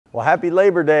Well, happy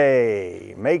Labor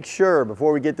Day. Make sure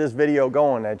before we get this video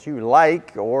going that you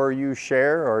like or you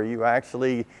share or you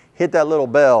actually hit that little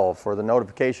bell for the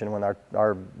notification when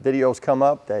our videos come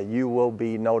up, that you will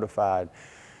be notified.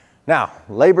 Now,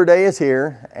 Labor Day is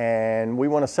here and we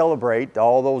want to celebrate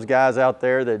all those guys out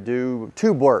there that do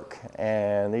tube work.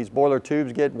 And these boiler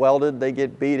tubes get welded, they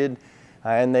get beaded,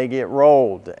 and they get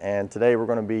rolled. And today we're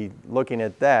going to be looking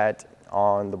at that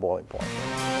on the Boiling Point.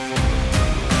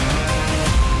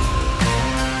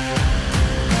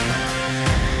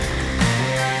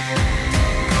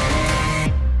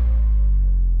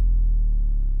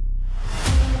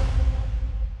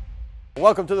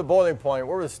 Welcome to the Boiling Point.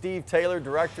 We're with Steve Taylor,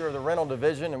 Director of the Rental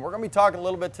Division, and we're going to be talking a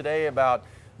little bit today about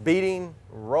beading,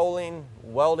 rolling,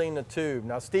 welding the tube.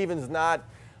 Now, Steven's not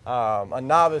a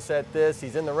novice at this.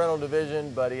 He's in the rental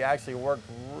division, but he actually worked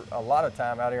a lot of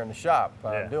time out here in the shop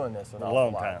doing this. A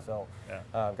long time. So,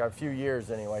 got a few years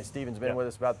anyway. Steven's been with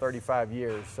us about 35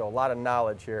 years, so a lot of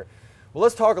knowledge here. Well,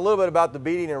 let's talk a little bit about the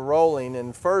beading and rolling,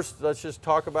 and first, let's just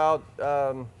talk about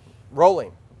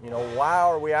rolling. You know, why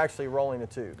are we actually rolling the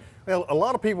tube? Well, a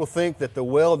lot of people think that the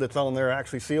weld that's on there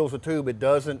actually seals the tube. It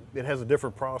doesn't. It has a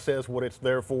different process, what it's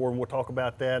there for, and we'll talk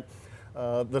about that.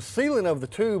 The sealing of the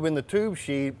tube in the tube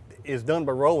sheet is done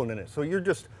by rolling in it. So you're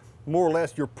just, more or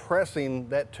less, you're pressing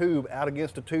that tube out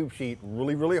against the tube sheet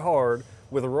really, really hard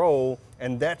with a roll,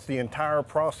 and that's the entire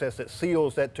process that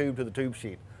seals that tube to the tube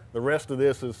sheet. The rest of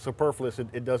this is superfluous.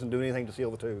 It doesn't do anything to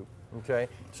seal the tube. Okay,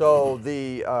 so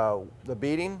the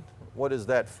beading, what is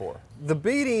that for? The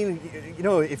beading, you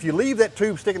know, if you leave that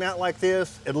tube sticking out like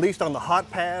this, at least on the hot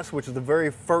pass, which is the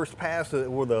very first pass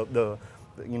where the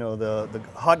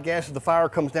hot gas of the fire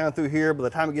comes down through here, by the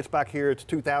time it gets back here, it's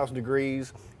 2,000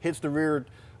 degrees, hits the rear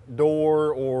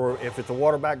door, or if it's a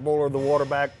water back boiler, the water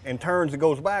back, and turns and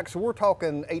goes back. So we're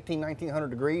talking 1900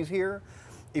 degrees here.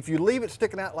 If you leave it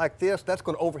sticking out like this, that's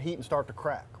going to overheat and start to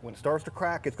crack. When it starts to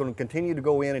crack, it's going to continue to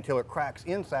go in until it cracks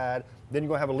inside. Then you're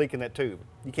going to have a leak in that tube.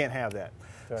 You can't have that.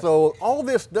 Okay. So all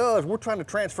this does, we're trying to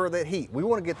transfer that heat. We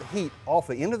want to get the heat off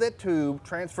the end of that tube,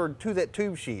 transferred to that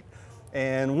tube sheet.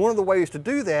 And one of the ways to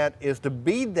do that is to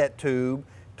bead that tube,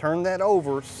 turn that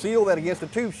over, seal that against the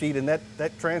tube sheet, and that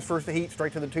transfers the heat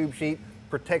straight to the tube sheet,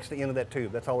 protects the end of that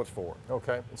tube. That's all it's for.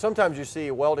 Okay. Sometimes you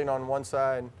see welding on one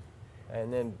side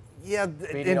and then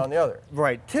beading on the other.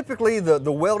 Right. Typically,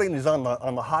 the welding is on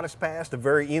the hottest pass, the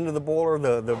very end of the boiler,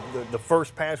 the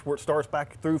first pass where it starts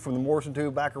back through from the Morrison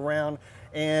tube back around.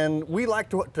 And we like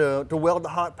to weld the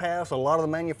hot pass. A lot of the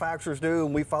manufacturers do,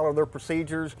 and we follow their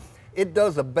procedures. It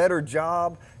does a better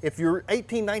job. If you're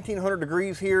 1900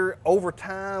 degrees here, over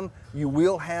time, you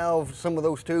will have some of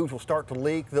those tubes will start to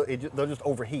leak. They'll just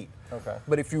overheat. Okay.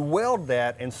 But if you weld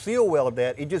that and seal weld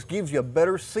that, it just gives you a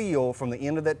better seal from the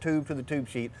end of that tube to the tube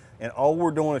sheet. And all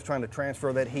we're doing is trying to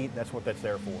transfer that heat. That's what that's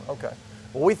there for. Okay.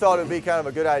 Well, we thought it would be kind of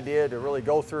a good idea to really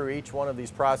go through each one of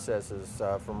these processes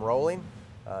from rolling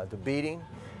to beading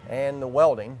and the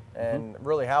welding, and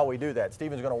really how we do that.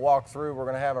 Steven's going to walk through. We're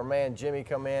going to have our man Jimmy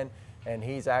come in, and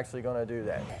he's actually going to do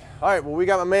that. All right, well, we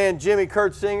got my man Jimmy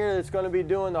Kurtzinger that's going to be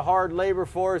doing the hard labor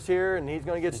for us here, and he's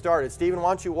going to get started. Steven,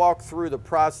 why don't you walk through the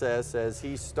process as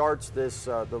he starts this,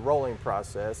 the rolling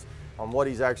process, on what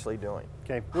he's actually doing.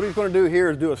 Okay, what he's going to do here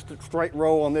is do a straight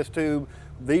roll on this tube.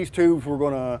 These tubes we're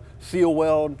going to seal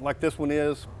weld like this one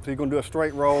is. So you're going to do a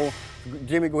straight roll.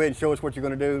 Jimmy, go ahead and show us what you're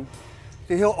going to do.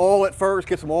 See, he'll oil it first,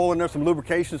 get some oil in there, some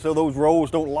lubrication so those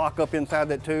rolls don't lock up inside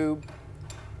that tube.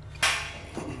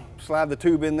 Slide the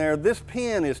tube in there. This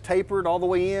pin is tapered all the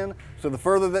way in, so the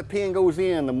further that pin goes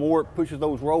in, the more it pushes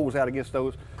those rolls out against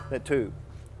that tube.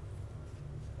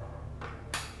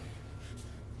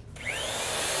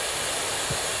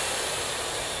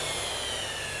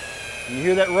 You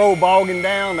hear that roll bogging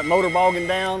down, that motor bogging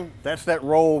down? That's that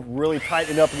roll really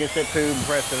tightening up against that tube and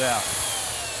pressed it out.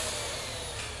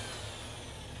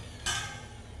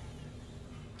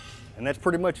 And that's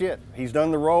pretty much it. He's done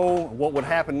the roll. What would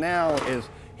happen now is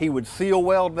he would seal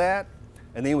weld that,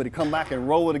 and then he would come back and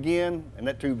roll it again, and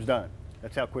that tube's done.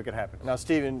 That's how quick it happens. Now,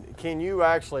 Steven, can you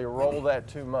actually roll that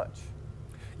too much?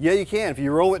 Yeah, you can. If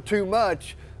you roll it too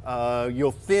much,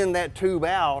 you'll thin that tube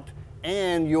out,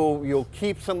 and you'll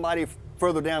keep somebody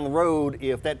further down the road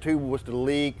if that tube was to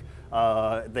leak.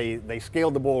 They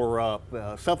scaled the boiler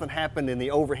up. Something happened and they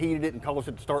overheated it and caused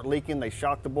it to start leaking. They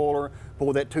shocked the boiler,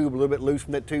 pulled that tube a little bit loose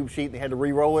from that tube sheet, and they had to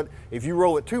re-roll it. If you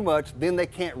roll it too much, then they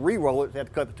can't re-roll it. They have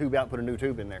to cut the tube out and put a new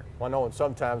tube in there. Well, I know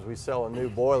sometimes we sell a new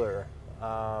boiler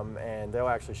and they'll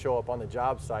actually show up on the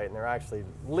job site and they're actually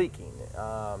leaking.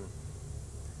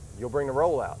 You'll bring the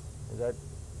roll out. Is that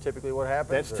typically what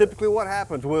happens? That's typically what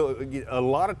happens. Well, a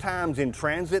lot of times in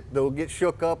transit, they'll get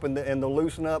shook up and they'll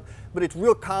loosen up, but it's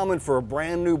real common for a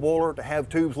brand new boiler to have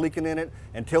tubes leaking in it.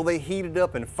 Until they heat it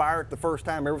up and fire it the first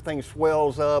time, everything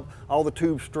swells up, all the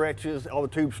tubes stretch,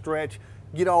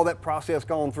 get all that process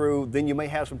going through, then you may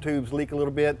have some tubes leak a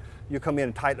little bit. You come in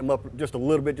and tighten them up just a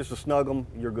little bit, just to snug them,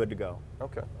 you're good to go.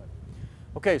 Okay.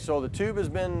 Okay, so the tube has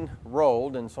been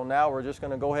rolled, and so now we're just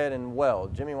going to go ahead and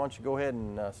weld. Jimmy, why don't you go ahead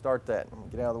and start that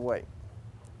and get out of the way.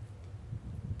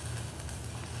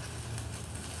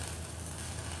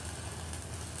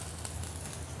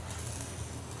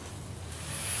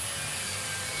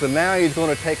 So now he's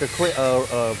going to take a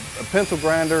pencil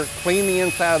grinder, clean the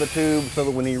inside of the tube so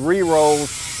that when he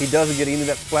re-rolls, he doesn't get any of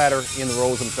that splatter in the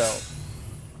rolls themselves.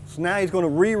 So now he's going to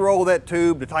re-roll that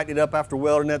tube to tighten it up after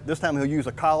welding it. This time he'll use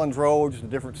a Collins roll, just a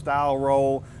different style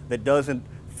roll that doesn't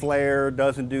flare,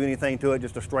 doesn't do anything to it,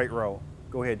 just a straight roll.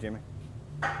 Go ahead, Jimmy.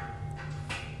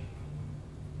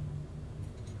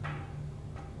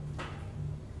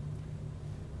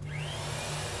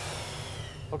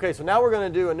 Okay, so now we're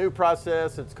going to do a new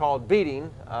process. It's called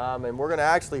beading, and we're going to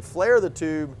actually flare the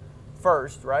tube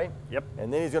first, right? Yep.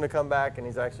 And then he's going to come back and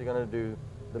he's actually going to do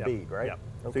the bead, right? Yep.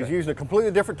 Okay. So he's using a completely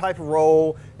different type of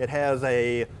roll. It has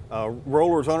a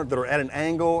rollers on it that are at an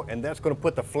angle, and that's going to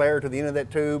put the flare to the end of that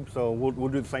tube. So we'll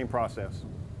do the same process.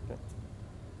 Okay.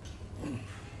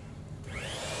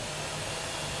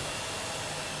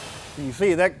 So you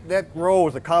see that roll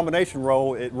is a combination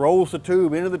roll. It rolls the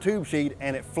tube into the tube sheet,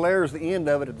 and it flares the end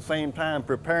of it at the same time,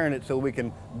 preparing it so we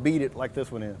can bead it like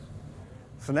this one is.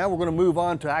 So now we're going to move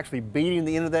on to actually beading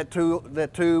the end of that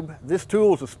tube. This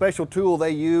tool is a special tool they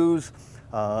use,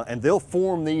 and they'll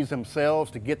form these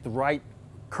themselves to get the right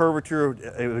curvature,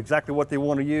 exactly what they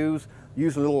want to use.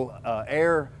 Use a little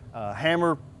air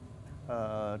hammer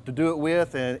to do it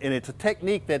with, and it's a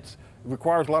technique that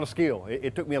requires a lot of skill.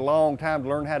 It took me a long time to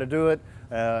learn how to do it,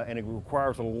 and it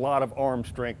requires a lot of arm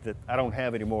strength that I don't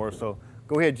have anymore. So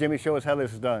go ahead, Jimmy, show us how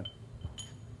this is done.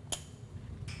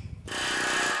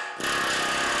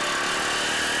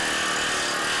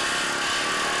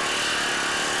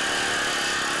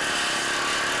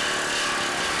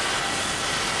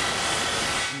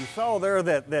 Saw there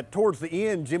that towards the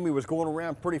end Jimmy was going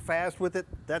around pretty fast with it.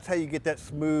 That's how you get that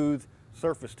smooth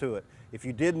surface to it. If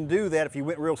you didn't do that, if you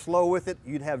went real slow with it,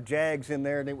 you'd have jags in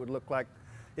there and it would look like,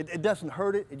 it doesn't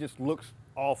hurt it, it just looks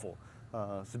awful.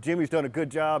 So Jimmy's done a good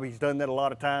job. He's done that a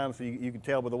lot of times, so you can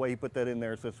tell by the way he put that in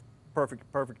there. So it's perfect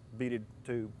beaded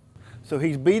tube. So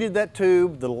he's beaded that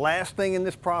tube. The last thing in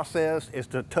this process is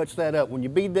to touch that up. When you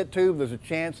bead that tube, there's a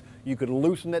chance you could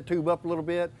loosen that tube up a little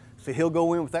bit. So he'll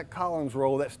go in with that Collins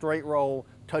roll, that straight roll,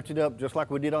 touch it up just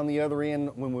like we did on the other end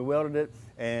when we welded it,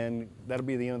 and that'll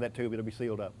be the end of that tube. It'll be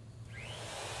sealed up.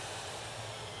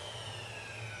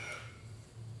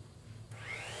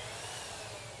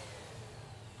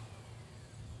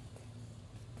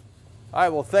 All right,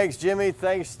 well, thanks, Jimmy.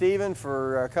 Thanks, Steven,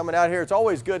 for coming out here. It's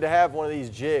always good to have one of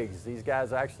these jigs. These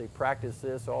guys actually practice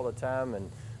this all the time,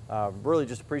 and really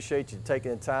just appreciate you taking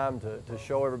the time to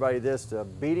show everybody this,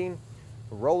 beading,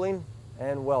 rolling,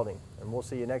 and welding. And we'll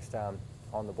see you next time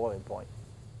on The Boiling Point.